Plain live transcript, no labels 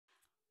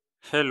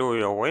Hello,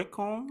 you're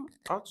welcome.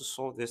 How to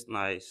solve this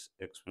nice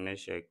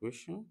exponential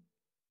equation?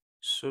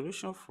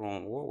 Solution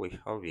from what we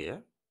have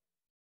here.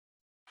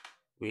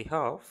 We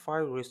have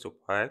 5 raised to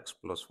power x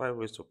plus 5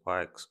 raised to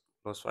power x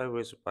plus 5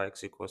 raised to power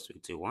x equals to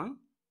 81.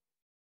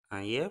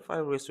 And here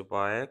 5 raised to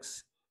power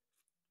x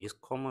is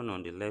common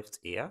on the left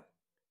here.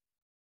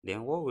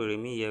 Then what will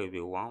remain here will be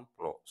 1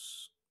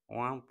 plus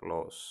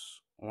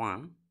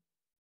 1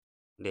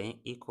 then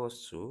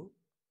equals to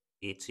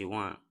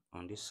 81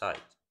 on this side.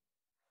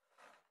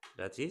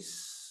 That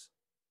is,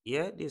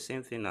 here the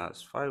same thing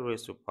as 5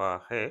 raised to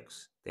power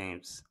x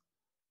times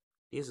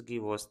this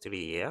gives us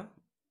 3 here,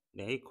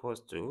 then equals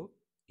to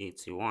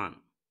 81.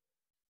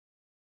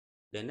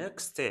 The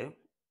next step,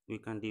 we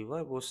can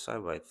divide both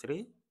sides by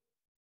 3.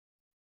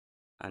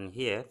 And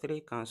here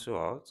 3 cancel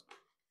out.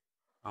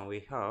 And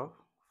we have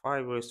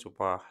 5 raised to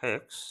power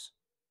x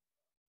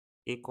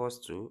equals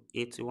to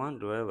 81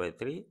 divided by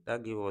 3.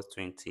 That gives us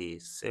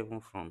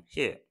 27 from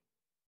here.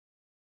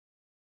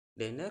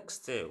 The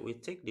next step, we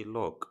take the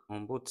log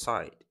on both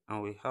sides.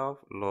 And we have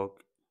log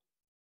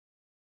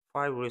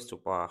 5 raised to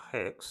power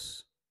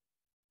x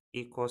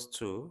equals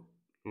to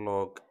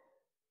log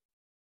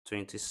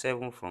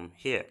 27 from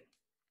here.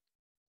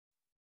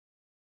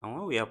 And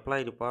when we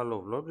apply the power law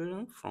of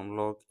logarithm from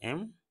log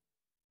m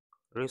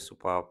raised to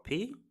power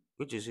p,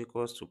 which is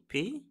equals to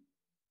p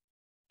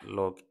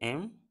log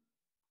m,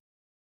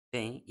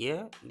 then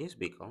here this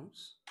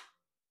becomes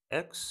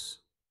x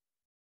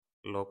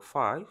log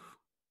 5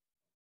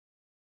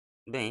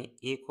 then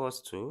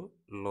equals to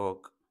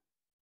log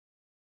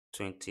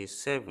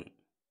 27.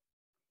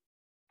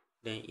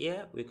 Then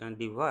here we can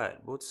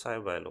divide both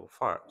sides by log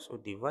 5. So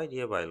divide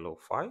here by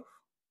log 5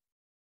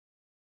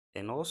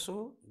 and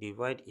also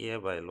divide here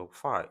by log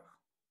 5.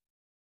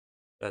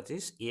 That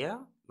is, here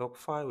log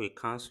 5 will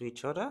cancel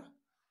each other.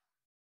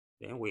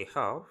 Then we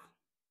have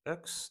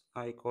x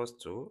now equals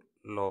to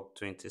log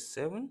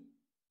 27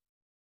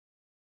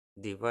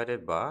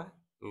 divided by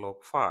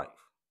log 5.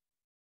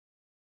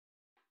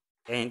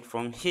 And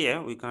from here,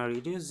 we can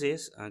reduce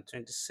this, and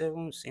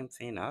 27 same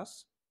thing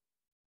as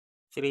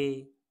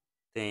 3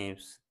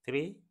 times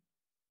 3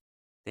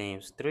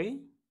 times 3,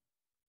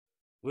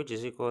 which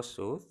is equals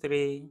to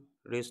 3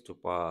 raised to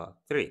power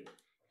 3.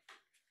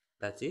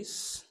 That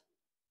is,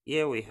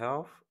 here we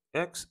have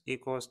x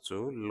equals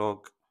to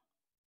log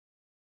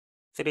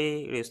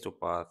 3 raised to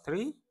power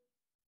 3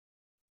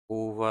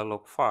 over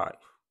log 5.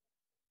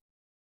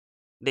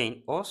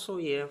 Then also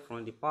here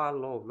from the power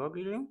law of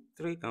logarithm,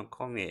 3 can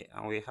come here,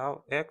 and we have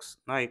x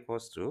now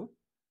equals to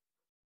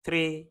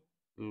 3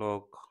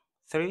 log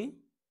 3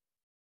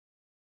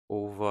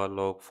 over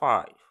log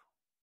 5.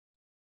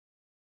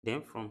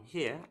 Then from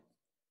here,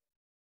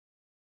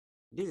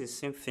 this is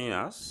same thing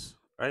as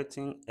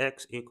writing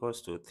x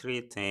equals to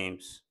 3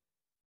 times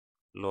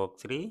log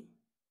 3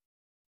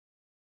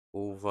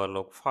 over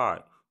log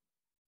 5.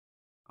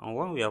 And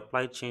when we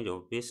apply change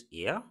of base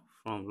here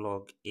from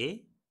log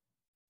a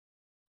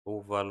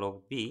over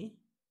log b,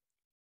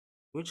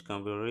 which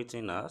can be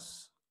written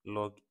as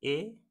log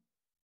a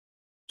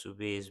to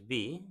base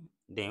b,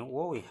 then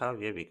what we have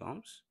here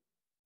becomes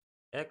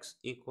x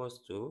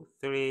equals to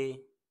 3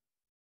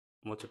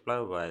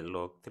 multiplied by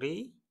log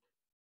 3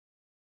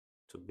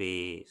 to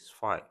base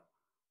 5.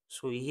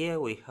 So here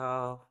we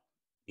have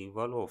the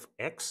value of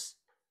x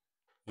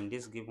in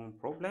this given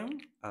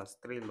problem as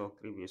 3 log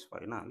 3 base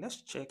 5. Now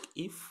let's check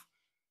if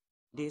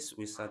this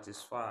will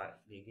satisfy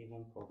the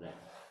given problem.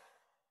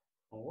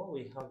 From what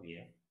we have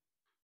here,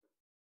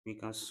 we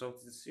can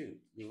substitute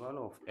the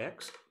value of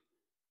x,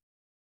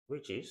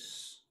 which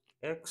is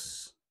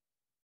x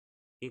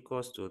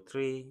equals to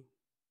 3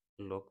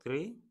 log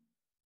 3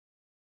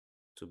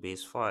 to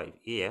base 5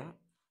 here.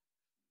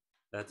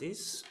 That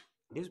is,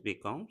 this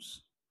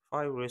becomes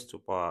 5 raised to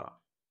power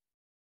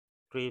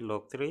 3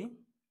 log 3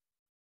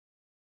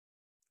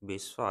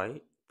 base 5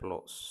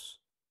 plus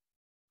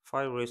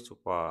 5 raised to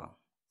power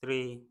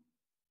 3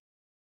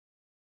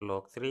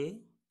 log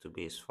 3 to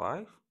base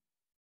 5,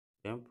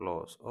 then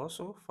plus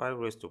also 5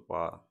 raised to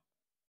power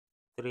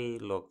 3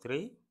 log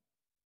 3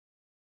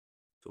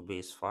 to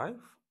base 5,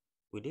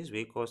 with this be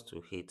equals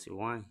to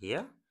 81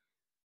 here.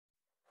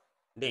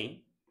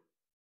 Then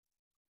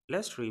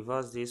let's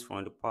reverse this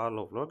from the power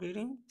of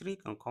logarithm. 3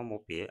 can come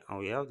up here, and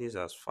we have this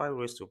as 5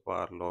 raised to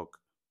power log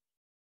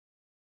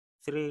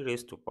 3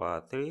 raised to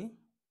power 3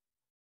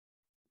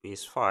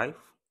 base 5,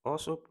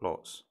 also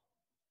plus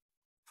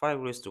 5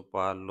 raised to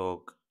power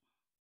log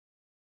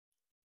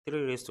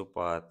 3 raised to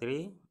power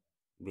 3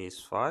 base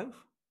 5,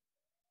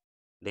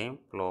 then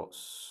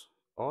plus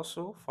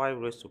also 5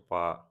 raised to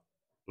power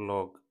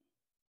log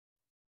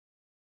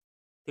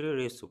 3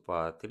 raised to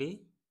power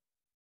 3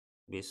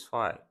 base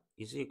 5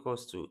 is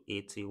equals to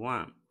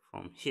 81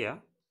 from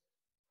here.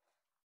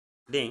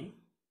 Then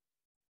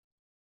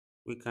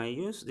we can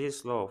use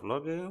this law of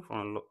logarithm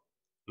from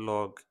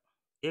log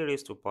a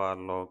raised to power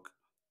log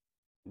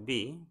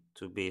b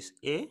to base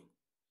a,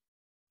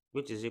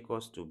 which is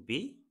equals to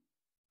b.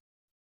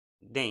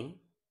 Then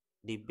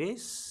the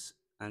base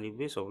and the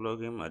base of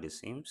logarithm are the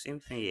same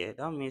thing here.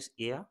 That means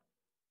here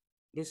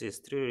This is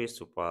 3 raised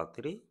to power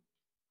 3.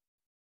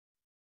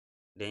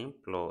 Then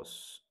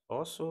plus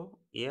also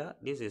here,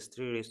 this is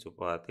 3 raised to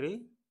power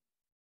 3.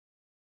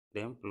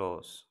 Then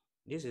plus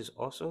this is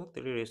also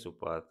 3 raised to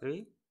power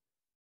 3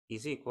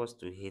 is equals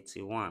to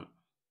 81.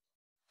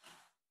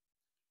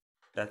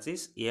 That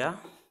is here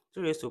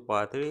 3 raised to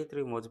power 3,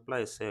 3 multiply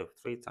itself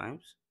 3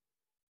 times,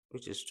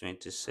 which is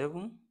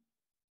 27.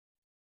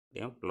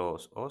 Then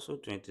plus also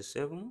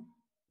 27,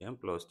 then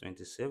plus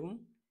 27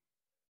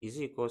 is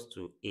equals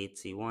to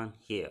 81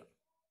 here.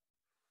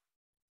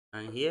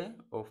 And here,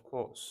 of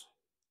course,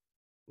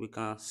 we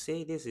can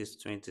say this is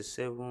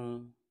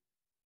 27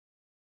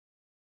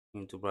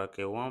 into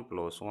bracket 1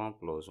 plus 1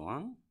 plus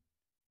 1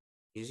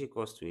 is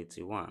equals to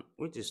 81,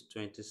 which is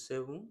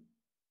 27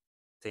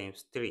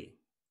 times 3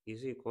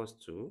 is equals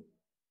to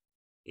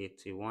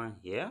 81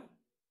 here.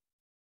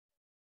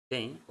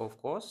 Then, of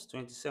course,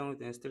 27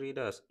 times 3,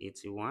 that's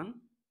 81,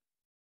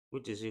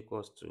 which is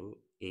equals to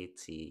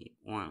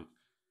 81.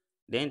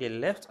 Then the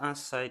left hand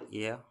side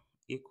here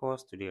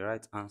equals to the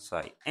right hand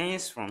side.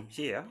 Hence, from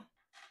here,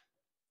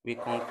 we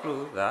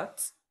conclude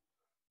that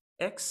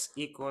x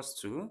equals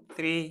to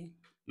 3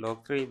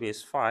 log 3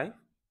 base 5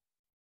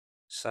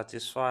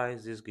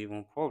 satisfies this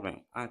given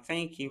problem. And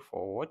thank you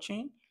for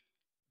watching.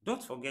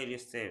 Don't forget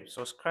this step.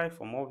 Subscribe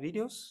for more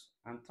videos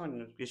and turn the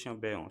notification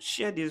bell on.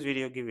 Share this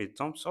video, give it a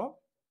thumbs up,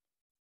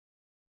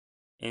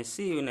 and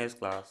see you next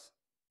class.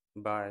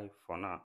 Bye for now.